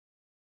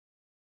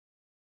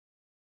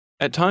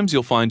At times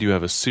you'll find you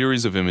have a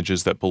series of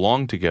images that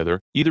belong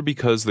together either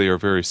because they are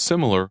very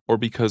similar or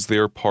because they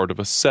are part of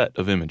a set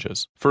of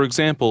images. For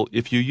example,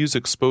 if you use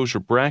exposure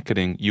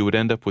bracketing, you would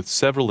end up with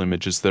several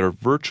images that are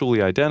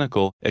virtually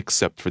identical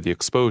except for the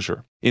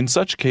exposure. In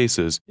such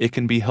cases, it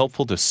can be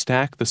helpful to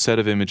stack the set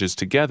of images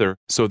together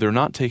so they're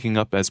not taking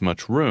up as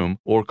much room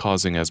or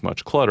causing as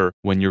much clutter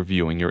when you're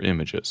viewing your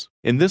images.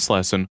 In this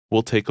lesson,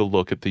 we'll take a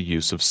look at the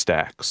use of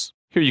stacks.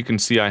 Here you can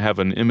see I have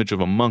an image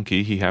of a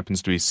monkey. He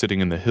happens to be sitting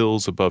in the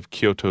hills above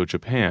Kyoto,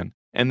 Japan.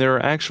 And there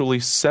are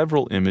actually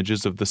several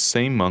images of the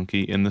same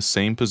monkey in the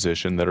same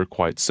position that are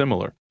quite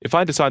similar. If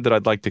I decide that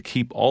I'd like to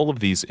keep all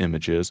of these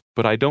images,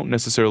 but I don't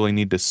necessarily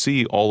need to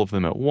see all of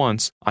them at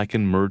once, I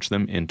can merge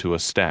them into a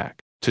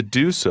stack. To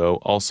do so,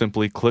 I'll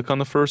simply click on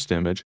the first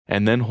image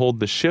and then hold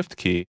the Shift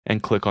key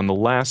and click on the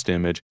last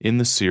image in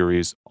the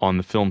series on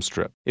the film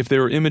strip. If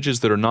there are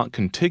images that are not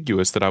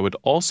contiguous that I would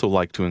also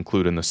like to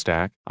include in the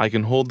stack, I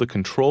can hold the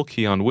Control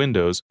key on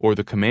Windows or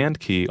the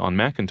Command key on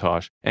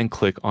Macintosh and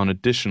click on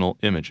Additional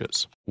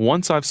Images.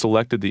 Once I've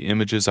selected the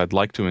images I'd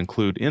like to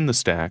include in the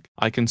stack,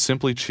 I can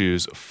simply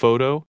choose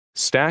Photo,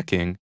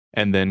 Stacking,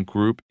 and then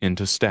Group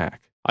into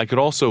Stack. I could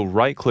also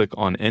right-click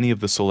on any of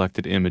the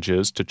selected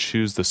images to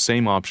choose the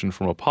same option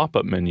from a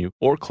pop-up menu,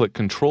 or click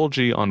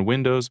Ctrl-G on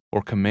Windows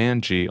or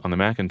Command-G on the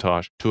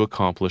Macintosh to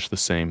accomplish the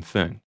same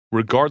thing.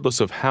 Regardless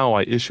of how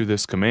I issue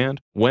this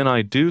command, when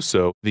I do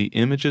so, the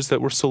images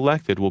that were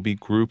selected will be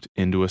grouped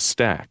into a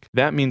stack.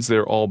 That means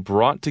they're all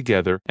brought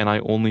together and I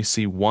only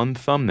see one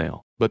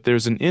thumbnail. But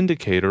there's an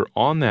indicator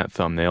on that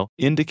thumbnail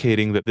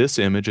indicating that this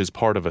image is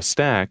part of a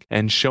stack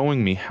and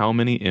showing me how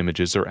many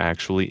images are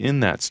actually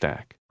in that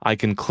stack. I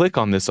can click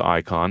on this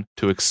icon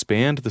to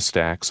expand the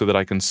stack so that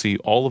I can see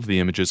all of the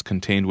images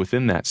contained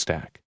within that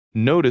stack.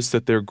 Notice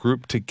that they're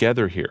grouped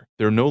together here.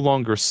 They're no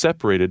longer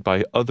separated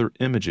by other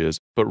images,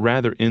 but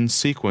rather in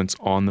sequence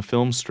on the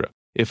film strip.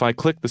 If I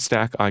click the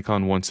stack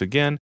icon once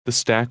again, the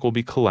stack will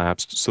be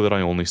collapsed so that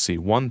I only see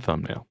one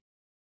thumbnail.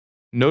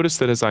 Notice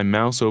that as I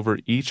mouse over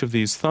each of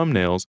these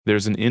thumbnails,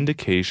 there's an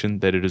indication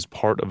that it is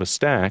part of a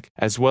stack,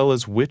 as well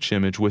as which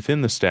image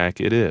within the stack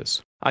it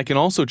is. I can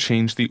also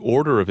change the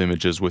order of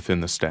images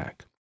within the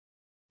stack.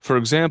 For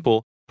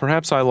example,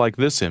 perhaps I like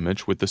this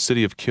image with the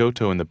city of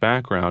Kyoto in the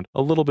background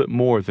a little bit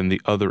more than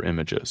the other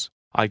images.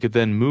 I could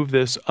then move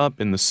this up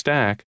in the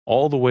stack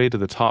all the way to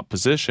the top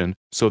position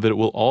so that it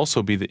will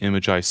also be the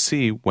image I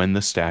see when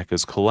the stack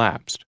is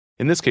collapsed.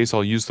 In this case,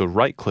 I'll use the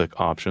right-click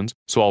options,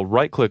 so I'll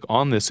right-click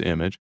on this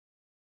image,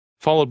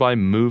 followed by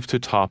Move to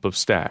Top of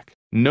Stack.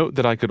 Note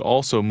that I could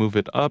also move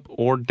it up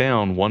or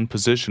down one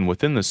position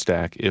within the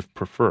stack if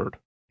preferred.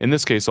 In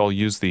this case, I'll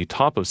use the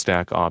Top of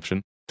Stack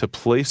option to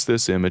place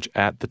this image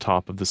at the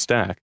top of the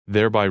stack,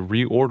 thereby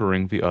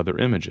reordering the other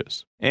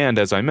images. And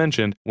as I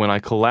mentioned, when I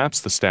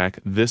collapse the stack,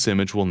 this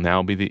image will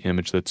now be the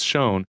image that's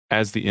shown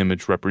as the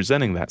image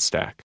representing that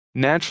stack.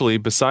 Naturally,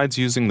 besides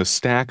using the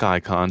stack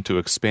icon to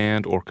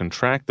expand or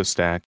contract the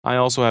stack, I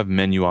also have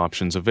menu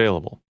options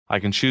available. I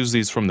can choose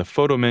these from the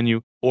photo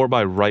menu or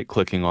by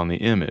right-clicking on the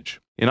image.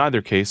 In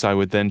either case, I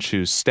would then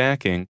choose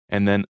stacking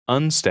and then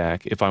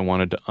unstack if I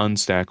wanted to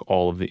unstack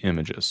all of the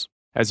images.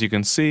 As you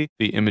can see,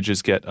 the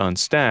images get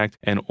unstacked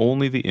and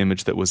only the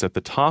image that was at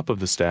the top of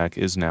the stack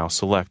is now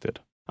selected.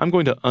 I'm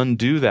going to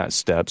undo that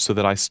step so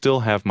that I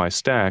still have my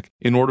stack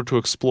in order to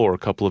explore a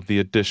couple of the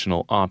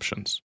additional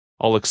options.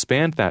 I'll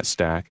expand that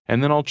stack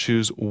and then I'll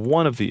choose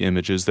one of the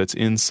images that's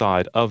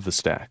inside of the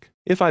stack.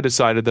 If I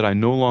decided that I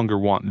no longer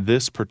want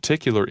this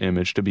particular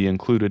image to be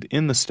included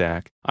in the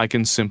stack, I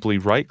can simply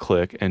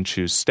right-click and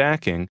choose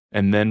Stacking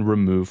and then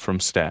Remove from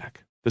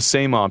Stack. The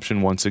same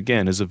option once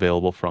again is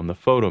available from the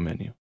photo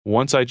menu.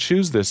 Once I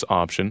choose this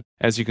option,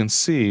 as you can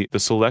see, the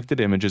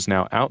selected image is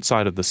now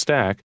outside of the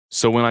stack,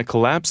 so when I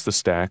collapse the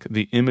stack,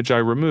 the image I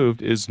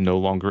removed is no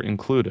longer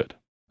included.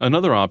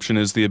 Another option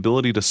is the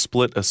ability to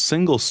split a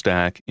single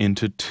stack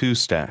into two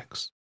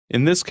stacks.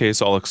 In this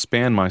case, I'll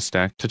expand my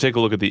stack to take a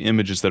look at the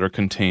images that are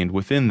contained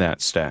within that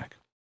stack.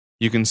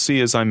 You can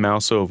see as I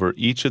mouse over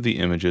each of the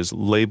images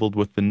labeled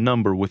with the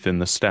number within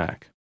the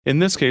stack. In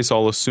this case,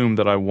 I'll assume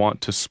that I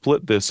want to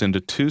split this into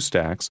two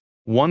stacks,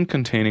 one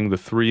containing the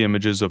three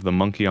images of the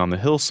monkey on the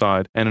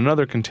hillside and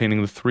another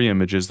containing the three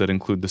images that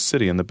include the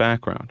city in the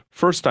background.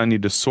 First, I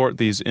need to sort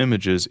these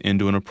images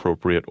into an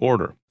appropriate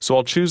order. So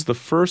I'll choose the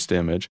first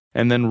image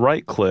and then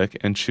right-click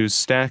and choose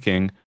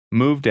Stacking,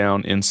 Move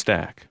Down in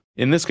Stack.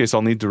 In this case,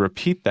 I'll need to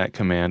repeat that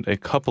command a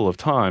couple of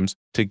times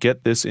to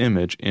get this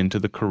image into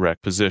the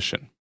correct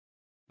position.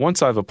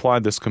 Once I've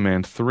applied this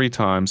command 3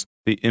 times,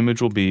 the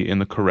image will be in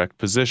the correct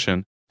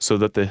position so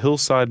that the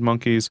hillside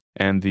monkeys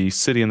and the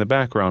city in the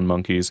background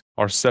monkeys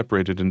are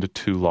separated into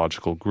two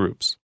logical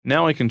groups.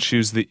 Now I can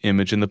choose the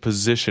image in the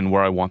position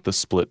where I want the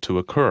split to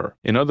occur.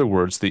 In other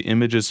words, the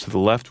images to the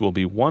left will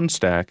be one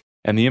stack,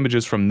 and the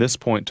images from this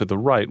point to the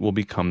right will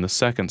become the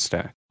second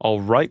stack.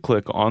 I'll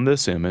right-click on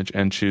this image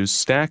and choose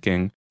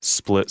Stacking,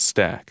 Split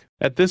Stack.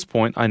 At this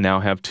point, I now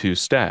have two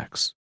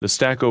stacks. The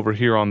stack over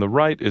here on the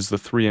right is the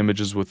 3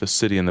 images with the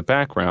city in the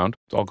background.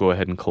 I'll go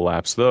ahead and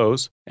collapse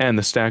those. And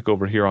the stack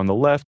over here on the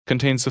left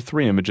contains the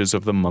 3 images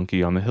of the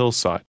monkey on the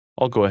hillside.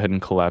 I'll go ahead and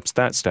collapse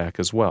that stack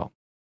as well.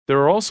 There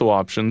are also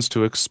options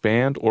to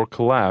expand or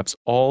collapse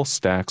all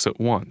stacks at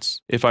once.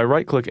 If I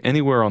right-click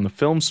anywhere on the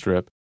film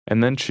strip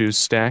and then choose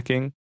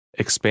Stacking,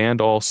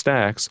 Expand All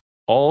Stacks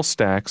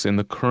in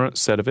the current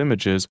set of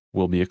images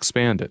will be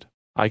expanded.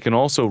 I can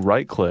also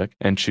right-click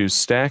and choose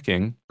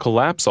Stacking,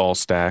 Collapse All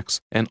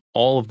Stacks, and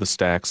all of the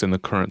stacks in the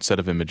current set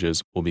of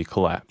images will be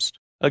collapsed.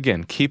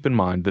 Again, keep in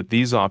mind that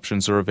these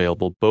options are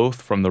available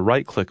both from the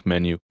right-click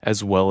menu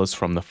as well as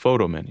from the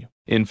photo menu.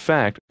 In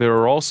fact, there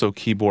are also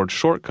keyboard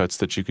shortcuts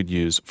that you could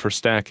use for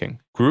stacking.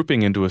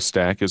 Grouping into a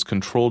stack is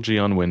Ctrl-G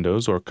on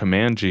Windows or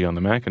Command-G on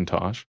the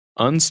Macintosh.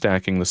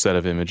 Unstacking the set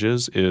of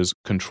images is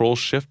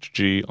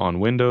Ctrl-Shift-G on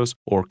Windows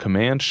or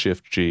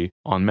Command-Shift-G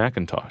on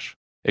Macintosh.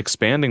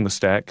 Expanding the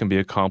stack can be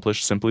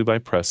accomplished simply by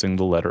pressing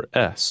the letter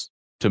S.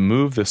 To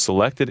move the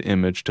selected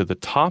image to the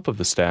top of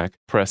the stack,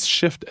 press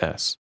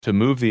Shift-S. To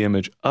move the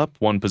image up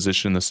one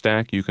position in the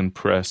stack, you can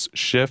press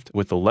Shift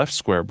with the left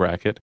square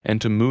bracket, and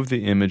to move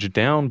the image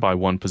down by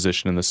one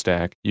position in the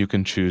stack, you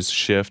can choose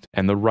Shift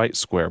and the right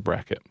square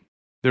bracket.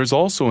 There's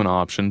also an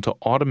option to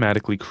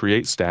automatically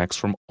create stacks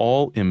from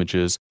all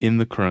images in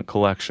the current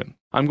collection.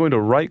 I'm going to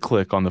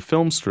right-click on the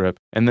film strip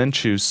and then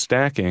choose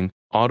Stacking,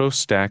 Auto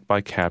Stack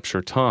by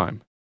Capture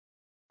Time.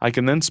 I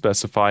can then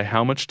specify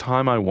how much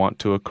time I want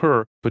to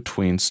occur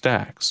between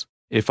stacks.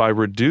 If I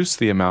reduce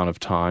the amount of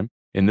time,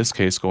 in this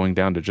case going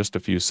down to just a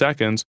few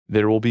seconds,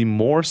 there will be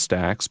more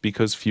stacks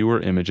because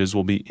fewer images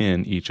will be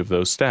in each of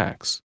those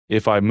stacks.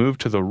 If I move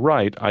to the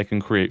right, I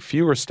can create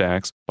fewer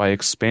stacks by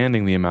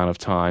expanding the amount of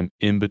time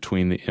in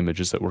between the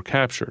images that were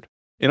captured.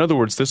 In other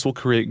words, this will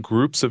create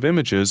groups of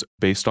images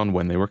based on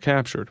when they were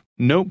captured.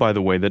 Note, by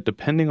the way, that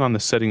depending on the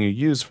setting you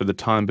use for the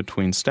time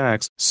between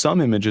stacks, some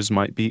images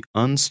might be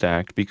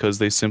unstacked because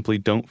they simply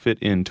don't fit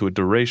into a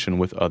duration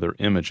with other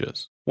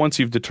images. Once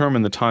you've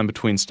determined the time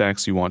between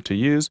stacks you want to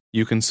use,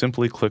 you can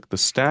simply click the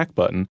Stack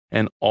button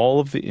and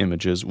all of the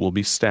images will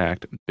be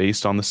stacked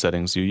based on the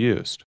settings you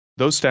used.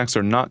 Those stacks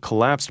are not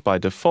collapsed by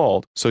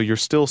default, so you're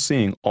still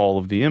seeing all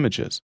of the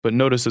images. But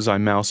notice as I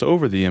mouse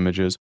over the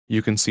images,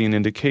 you can see an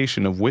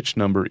indication of which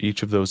number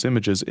each of those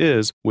images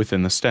is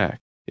within the stack.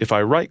 If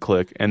I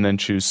right-click and then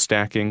choose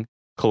Stacking,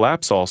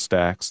 Collapse All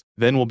Stacks,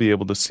 then we'll be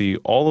able to see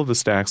all of the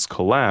stacks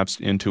collapsed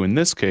into, in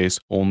this case,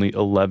 only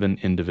 11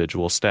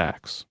 individual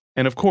stacks.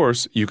 And of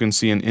course, you can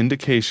see an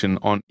indication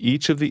on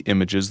each of the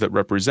images that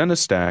represent a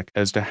stack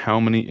as to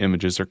how many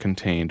images are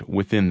contained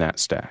within that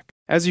stack.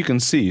 As you can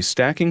see,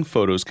 stacking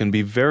photos can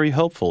be very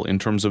helpful in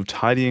terms of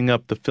tidying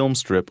up the film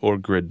strip or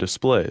grid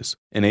displays,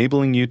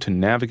 enabling you to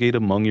navigate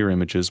among your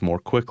images more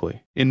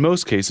quickly. In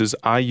most cases,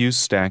 I use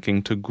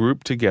stacking to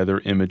group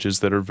together images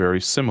that are very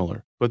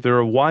similar, but there are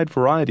a wide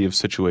variety of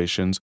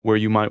situations where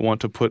you might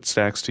want to put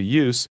stacks to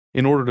use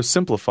in order to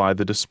simplify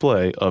the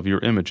display of your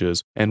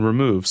images and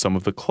remove some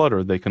of the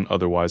clutter they can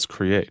otherwise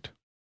create.